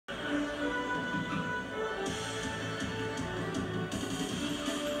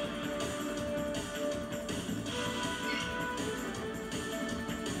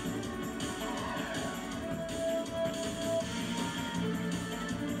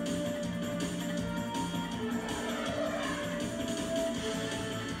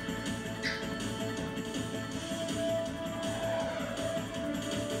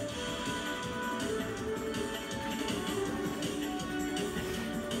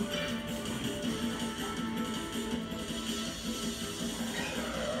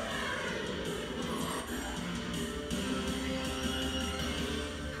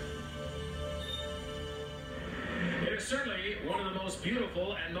most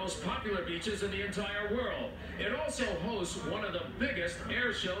beautiful and most popular beaches in the entire world. It also hosts one of the biggest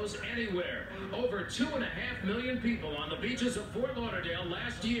air shows anywhere. Over 2.5 million people on the beaches of Fort Lauderdale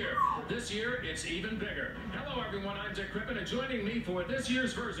last year. This year, it's even bigger. Hello, everyone. I'm Dick Crippen, and joining me for this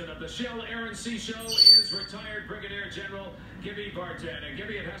year's version of the Shell Air and Sea Show is retired Brigadier General Gibby Bartan. And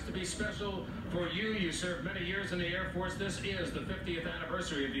Gibby, it has to be special for you. You served many years in the Air Force. This is the 50th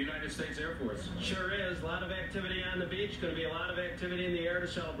anniversary of the United States Air Force. Sure is. A lot of activity on the beach. Going to be a lot of activity in the air to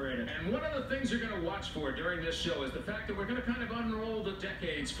celebrate it. And one of the things you're going to watch for during this show is the fact that we're going to kind of unroll the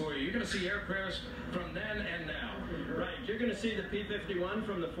decades for you. You're going to see aircrafts from then and now. Right. You're going to see the P-51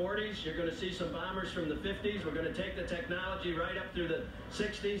 from the 40s. You're going to see some bombers from the 50s. We're going to take the technology right up through the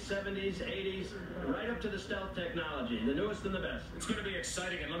 60s, 70s, 80s, right up to the stealth technology, the newest and the best. It's going to be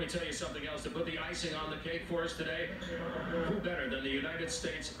exciting, and let me tell you something else to put the icing on the cake for us today. Who better than the United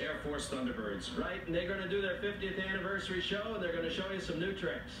States Air Force Thunderbirds? Right, and they're going to do their 50th anniversary show, and they're going to show you some new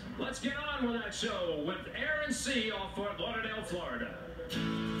tricks. Let's get on with that show with Air and Sea off Fort Lauderdale, Florida.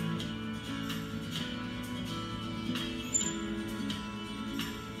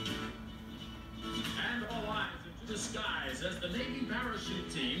 And all eyes into the skies as the Navy parachute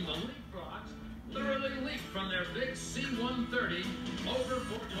team, the Leapfrogs, literally leaped from their big C-130 over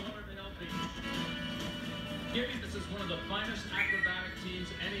Fort Lauderdale Beach. Gibby, this is one of the finest acrobatic teams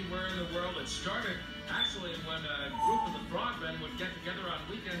anywhere in the world. It started actually when a group of the Frogmen would get together on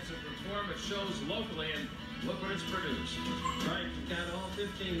weekends to perform at shows locally, and look what it's produced. Right, you've got all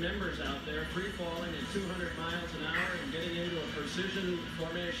 15 members out there free-falling at 200 miles an hour and getting into a precision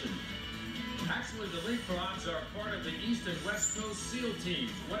formation. Actually, the Leapfrogs are part of the East and West Coast SEAL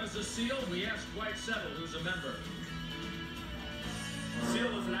teams. What is a SEAL? We asked Dwight Settle, who's a member.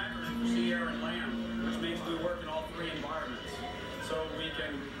 SEAL is an acronym for sea, air, and land, which means we work in all three environments. So we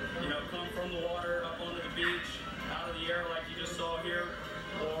can, come from the water, up onto the beach, out of the air like you just saw here,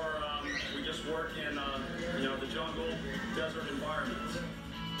 or we just work in, the jungle, desert environments.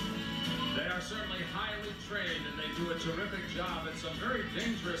 They are certainly highly trained, and they do a terrific job at some very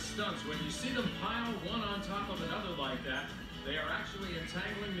dangerous stunts. When you see them pile one on top of another like that, they are actually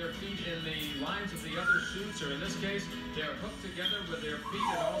entangling their feet in the lines of the other chutes, or in this case, they're hooked together with their feet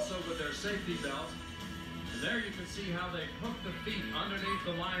and also with their safety belts. And there you can see how they hook the feet underneath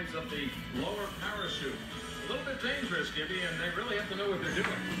the lines of the lower parachute. A little bit dangerous, Gibby, and they really have to know what they're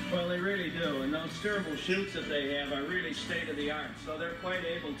doing. Well, they really do, and those steerable chutes that they have are really state-of-the-art, so they're quite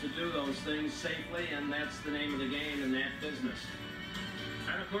able to do those things safely, and that's the name of the game in that business.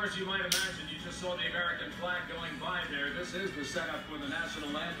 And of course, you might imagine, you just saw the American flag going by there. This is the setup for the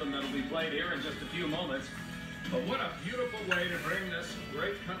national anthem that'll be played here in just a few moments. But what a beautiful way to bring this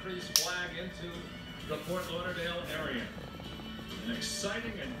great country's flag into the Fort Lauderdale area. An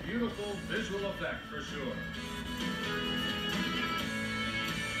exciting and beautiful visual effect for sure.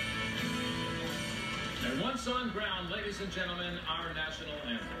 And once on ground, ladies and gentlemen, our national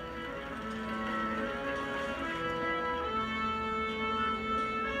anthem.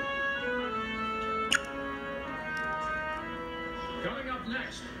 Coming up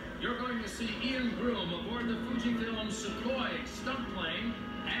next, you're going to see Ian Broom aboard the Fujifilm Sukhoi stunt plane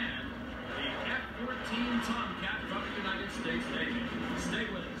and the F-14 Tomcat from the United States Navy. Stay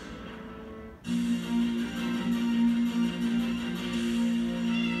with us.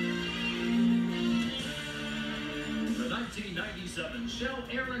 The 1997 Shell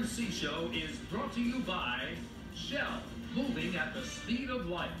Air and Sea Show is brought to you by Shell, moving at the speed of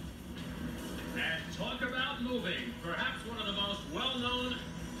light. And talk about moving, perhaps one of the most well-known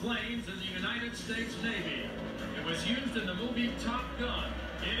planes in the United States Navy. It was used in the movie Top Gun.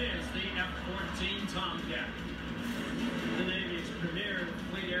 It is the F-14 Tomcat. The Navy's premier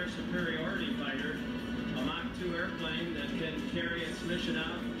fleet air superiority fighter, a Mach 2 airplane that can carry its mission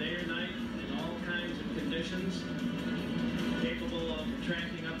out day or night in all kinds of conditions, capable of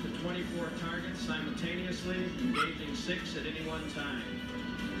tracking up to 24 targets simultaneously, engaging 6 at any one time.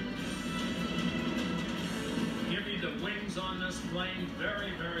 The wings on this plane,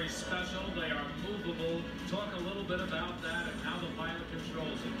 very, very special. They are movable. Talk a little bit about that and how the pilot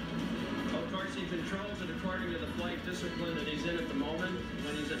controls it. Of course, he controls it according to the flight discipline that he's in at the moment.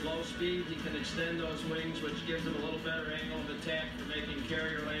 When he's at low speed, he can extend those wings, which gives him a little better angle of attack for making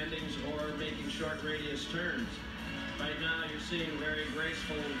carrier landings or making short radius turns. Right now, you're seeing a very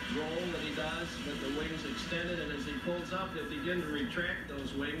graceful roll that he does with the wings extended, and as he pulls up, he'll begin to retract those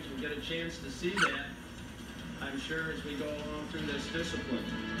wings. We'll get a chance to see that, I'm sure, as we go along through this discipline.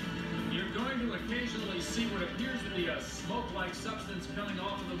 You're going to occasionally see what appears to be a smoke-like substance coming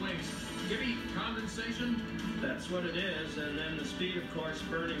off of the wings. Gibby, condensation? That's what it is, and then the speed, of course,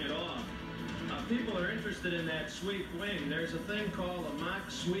 burning it off. People are interested in that sweep wing. There's a thing called a mock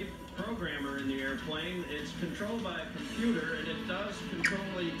sweep programmer in the airplane. It's controlled by a computer, and it does control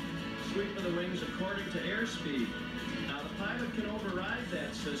the sweep of the wings according to airspeed. Now, the pilot can override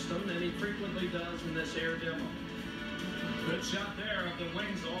that system, and he frequently does in this air demo. Good shot there of the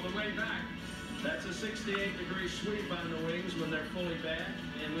wings all the way back. That's a 68-degree sweep on the wings when they're fully back,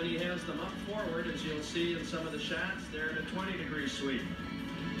 and when he has them up forward, as you'll see in some of the shots, they're at a 20-degree sweep.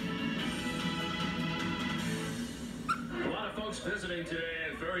 A lot of folks visiting today,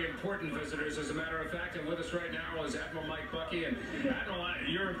 and very important visitors, as a matter of fact, and with us right now is Admiral Mike Buckey. And Admiral,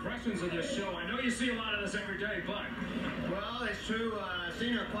 your impressions of this show, I know you see a lot of this every day, but... Well, it's true. I've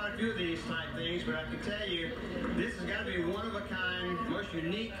seen quite a few of these type things, but I can tell you, this has got to be one of a kind, most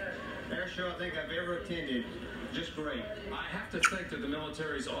unique air show I think I've ever attended. Just great. I have to think that the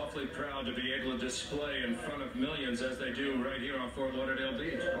military is awfully proud to be able to display in front of millions as they do right here on Fort Lauderdale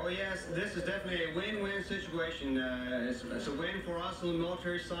Beach. Oh yes, this is definitely a win-win situation. It's a win for us on the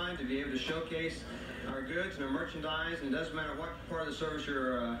military side to be able to showcase our goods and our merchandise, and it doesn't matter what part of the service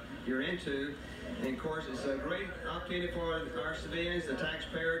you're into. And of course, it's a great opportunity for our civilians, the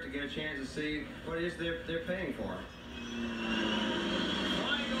taxpayer, to get a chance to see what it is they're paying for.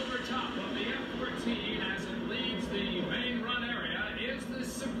 Flying over top of the F-14 as it leads the main run area is the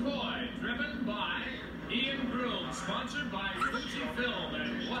Sukhoi, driven by Ian Groom, sponsored by Fujifilm,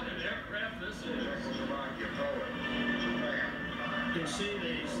 and what an aircraft this is. You can see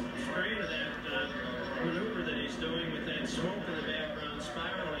the strain of that maneuver that he's doing with that smoke in the background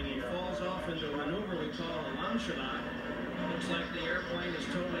spiraling. He falls off into a maneuver we call a Lamshanat. Looks like the airplane is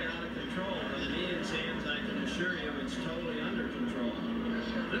totally out of control, but in Ian's hands, I can assure you it's totally under control.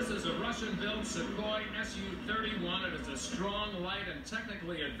 This is a Russian-built Sukhoi Su-31. It is a strong, light, and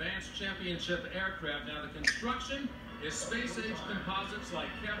technically advanced championship aircraft. Now, the construction is space-age composites like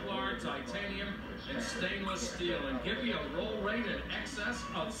Kevlar, titanium, and stainless steel, and give you a roll rate in excess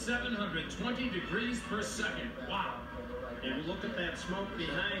of 720 degrees per second. Wow. And look at that smoke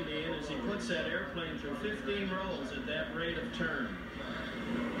behind Ian as he puts that airplane through 15 rolls at that rate of turn.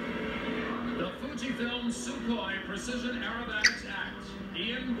 The Fujifilm Sukhoi Precision Aerobatics Act.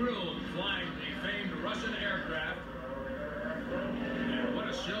 Ian Groom flying the famed Russian aircraft. And what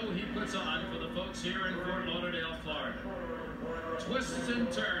a show he puts on for the folks here in Fort Lauderdale, Florida. Twists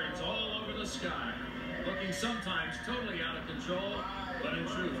and turns all over the sky. Looking sometimes totally out of control, but in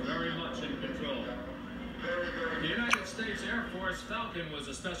truth, very much in control. The United States Air Force Falcon was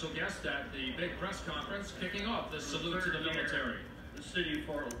a special guest at the big press conference, kicking off this salute to the military. The city of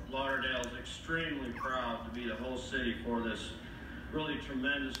Fort Lauderdale is extremely proud to be the host city for this really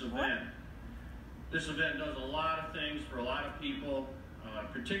tremendous event. This event does a lot of things for a lot of people,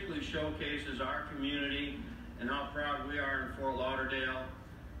 particularly showcases our community and how proud we are in Fort Lauderdale.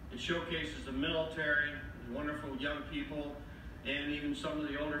 It showcases the military, the wonderful young people, and even some of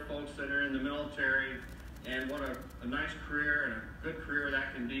the older folks that are in the military, and what a nice career and a good career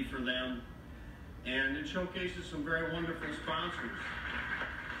that can be for them. And it showcases some very wonderful sponsors.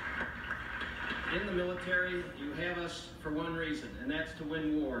 In the military, you have us for one reason, and that's to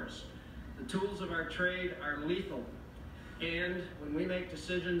win wars. The tools of our trade are lethal, and when we make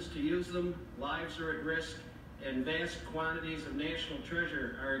decisions to use them, lives are at risk, and vast quantities of national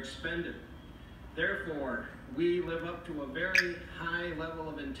treasure are expended. Therefore, we live up to a very high level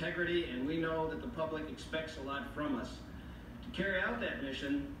of integrity, and we know that the public expects a lot from us. To carry out that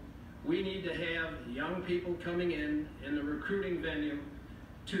mission, we need to have young people coming in the recruiting venue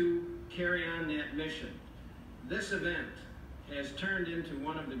to carry on that mission. This event has turned into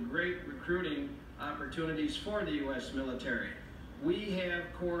one of the great recruiting opportunities for the U.S. military. We have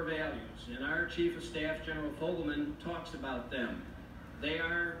core values, and our Chief of Staff, General Fogelman, talks about them. They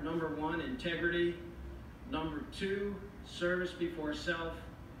are, number one, integrity, number two, service before self,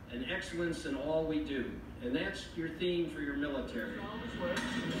 and excellence in all we do. And that's your theme for your military.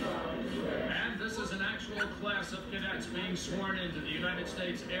 And this is an actual class of cadets being sworn into the United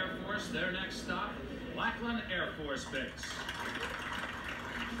States Air Force. Their next stop, Lackland Air Force Base.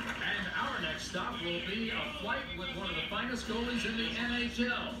 And our next stop will be a flight with one of the finest goalies in the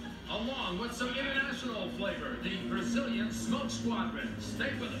NHL, along with some international flavor, the Brazilian Smoke Squadron.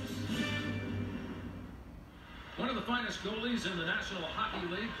 Stay with us. One of the finest goalies in the National Hockey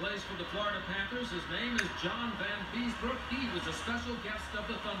League plays for the Florida Panthers. His name is John Van Beesbrook. He was a special guest of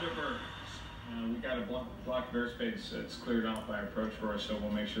the Thunderbirds. We got a block of airspace that's cleared off by approach for us, so we'll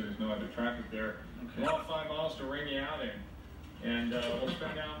make sure there's no other traffic there. Okay. We'll have 5 miles to ring you out in. And we'll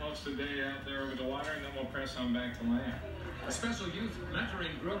spend out most of the day out there over the water, and then we'll press on back to land. A special youth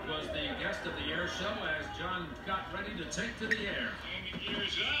mentoring group was the guest of the air show as John got ready to take to the air. Landing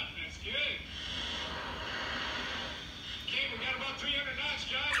gears up. It's good. Okay, we got about 300 knots,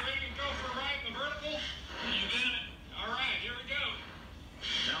 John. Ready to go for a ride in the vertical? You got it. All right, here we go.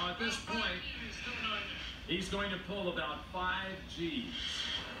 Now at this point, he's going to pull about 5 G's.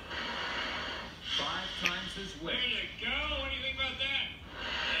 5 times his weight. There you go. What do you think about that?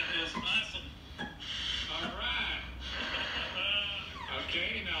 That is awesome. All right.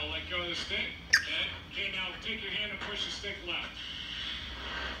 Okay, now let go of the stick. Okay, now take your hand and push the stick left.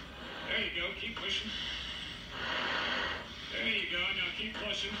 There you go. Keep pushing. There you go. Now keep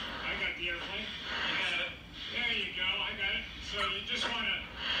pushing. I got the airplane. You got it. There you go. I got it. So you just want to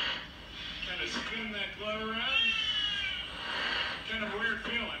kind of spin that glove around. Kind of a weird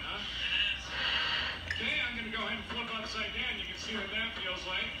feeling, huh? Okay, I'm going to go ahead and flip upside down. You can see what that feels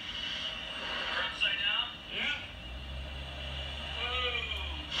like. We're upside down? Yeah. Whoa.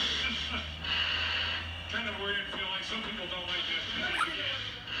 Kind of weird feeling. Some people don't like that feeling.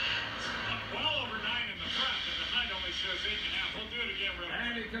 Well over 9 in the front, and the height only shows 8.5. We'll do it again real quick.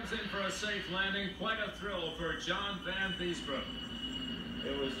 And he comes in for a safe landing. Quite a thrill for John Van Biesbroek.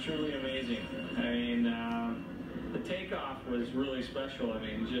 It was truly amazing. I mean, the takeoff was really special. I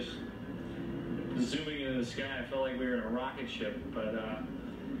mean, just zooming into the sky, I felt like we were in a rocket ship, but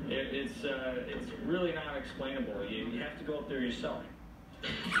it's really not explainable. You have to go up there yourself.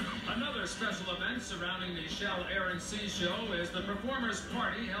 Another special event surrounding the Shell Air and Sea Show is the Performers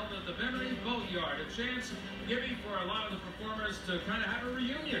Party held at the Bimini Boatyard. A chance, Gibby, for a lot of the performers to kind of have a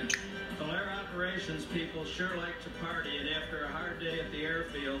reunion. Well, air operations people sure like to party, and after a hard day at the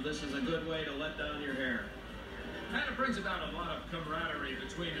airfield, this is a good way to let down your hair. And it brings about a lot of camaraderie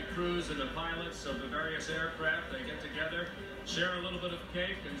between the crews and the pilots of the various aircraft. They get together, share a little bit of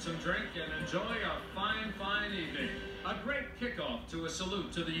cake and some drink, and enjoy a fine, fine evening. A great kickoff to a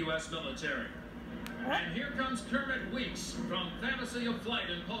salute to the U.S. military. And here comes Kermit Weeks from Fantasy of Flight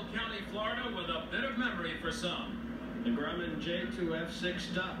in Polk County, Florida, with a bit of memory for some. The Grumman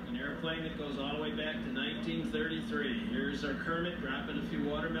J2F6 Duck, an airplane that goes all the way back to 1933. Here's our Kermit dropping a few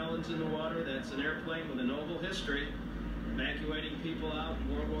watermelons in the water. That's an airplane with an oval history, evacuating people out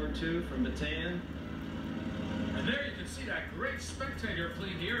in World War II from Bataan. And there you can see that great spectator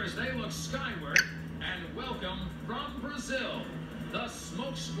fleet here as they look skyward and welcome from Brazil, the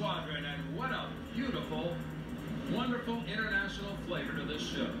Smoke Squadron. And what a beautiful, wonderful international flavor to this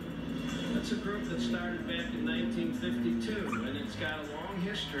show. That's a group that started back in 1952, and it's got a long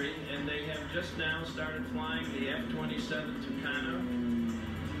history, and they have just now started flying the F-27 Tucano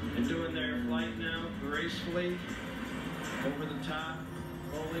and doing their flight now gracefully, over the top,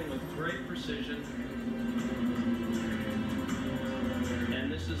 rolling with great precision.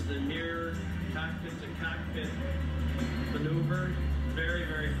 And this is the mirror cockpit-to-cockpit maneuver, very,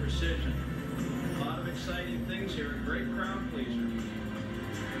 very precision. A lot of exciting things here, a great crowd pleaser.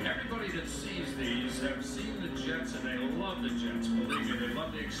 Everybody that sees these have seen the jets, and they love the jets. Believe me, they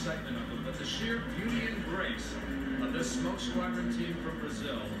love the excitement of them. But the sheer beauty and grace of this Smoke Squadron team from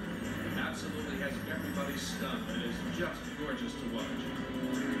Brazil absolutely has everybody stunned. It is just gorgeous to watch.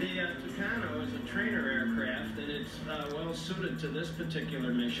 The Tucano is a trainer aircraft, and it's well suited to this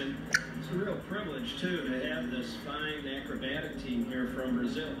particular mission. It's a real privilege, too, to have this fine acrobatic team here from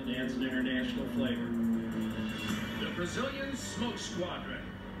Brazil. It adds an international flavor. The Brazilian Smoke Squadron.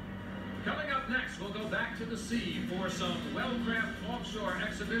 Coming up next, we'll go back to the sea for some Wellcraft offshore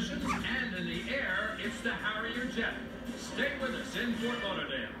exhibitions, and in the air, it's the Harrier jet. Stay with us in Fort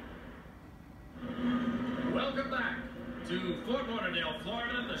Lauderdale. Welcome back to Fort Lauderdale,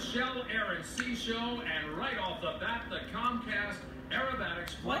 Florida, the Shell Air and Sea Show, and right off the bat, the Comcast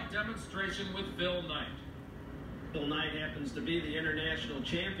Aerobatics flight demonstration with Phil Knight. Phil Knight happens to be the international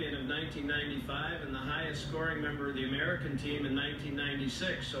champion of 1995 and the highest scoring member of the American team in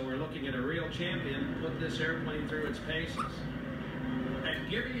 1996. So we're looking at a real champion put this airplane through its paces. And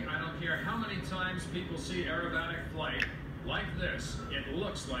Gibby, I don't care how many times people see aerobatic flight like this, it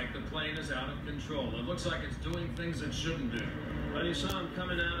looks like the plane is out of control. It looks like it's doing things it shouldn't do. Well, you saw him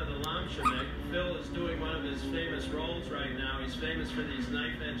coming out of the Launch-A-Mic. Phil is doing one of his famous rolls right now. He's famous for these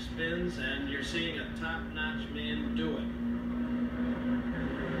knife-edge spins, and you're seeing a top-notch man do it.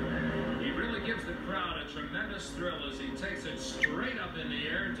 He really gives the crowd a tremendous thrill as he takes it straight up in the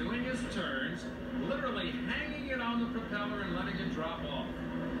air, doing his turns, literally hanging it on the propeller and letting it drop off.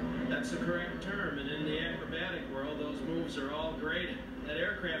 That's the correct term, and in the acrobatic world, those moves are all graded. That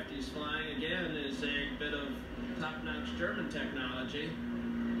aircraft he's flying, again, is a bit of top-notch German technology.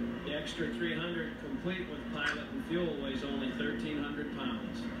 The extra 300, complete with pilot and fuel, weighs only 1,300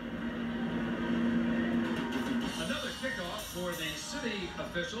 pounds. Another kickoff for the city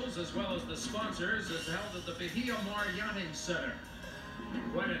officials as well as the sponsors is held at the Bahia Mar Yachting Center.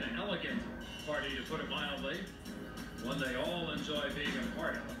 Quite an elegant party, to put it mildly. One they all enjoy being a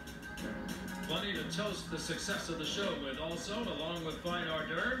part of. Plenty to toast the success of the show with also, along with fine hors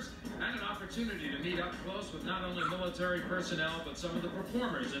d'oeuvres, and an opportunity to meet up close with not only military personnel, but some of the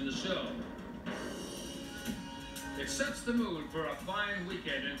performers in the show. It sets the mood for a fine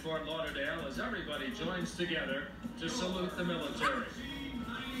weekend in Fort Lauderdale as everybody joins together to salute the military.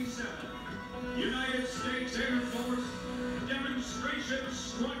 United States Air Force Demonstration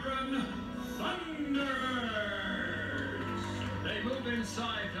Squadron Thunderbirds. They move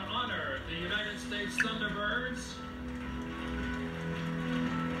inside to honor the United States Thunderbirds,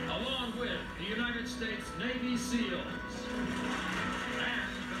 along with the United States Navy SEALs and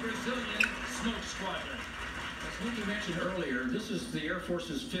the Brazilian Smoke Squadron. As Mickey mentioned earlier, this is the Air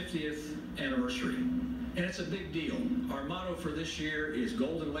Force's 50th anniversary, and it's a big deal. Our motto for this year is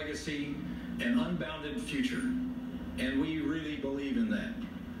Golden Legacy and Unbounded Future, and we really believe in that.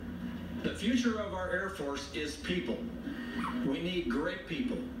 The future of our Air Force is people. We need great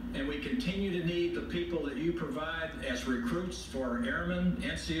people, and we continue to need the people that you provide as recruits for our airmen,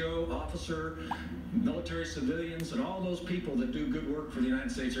 NCO, officer, military civilians, and all those people that do good work for the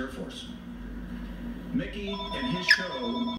United States Air Force. Mickey and his show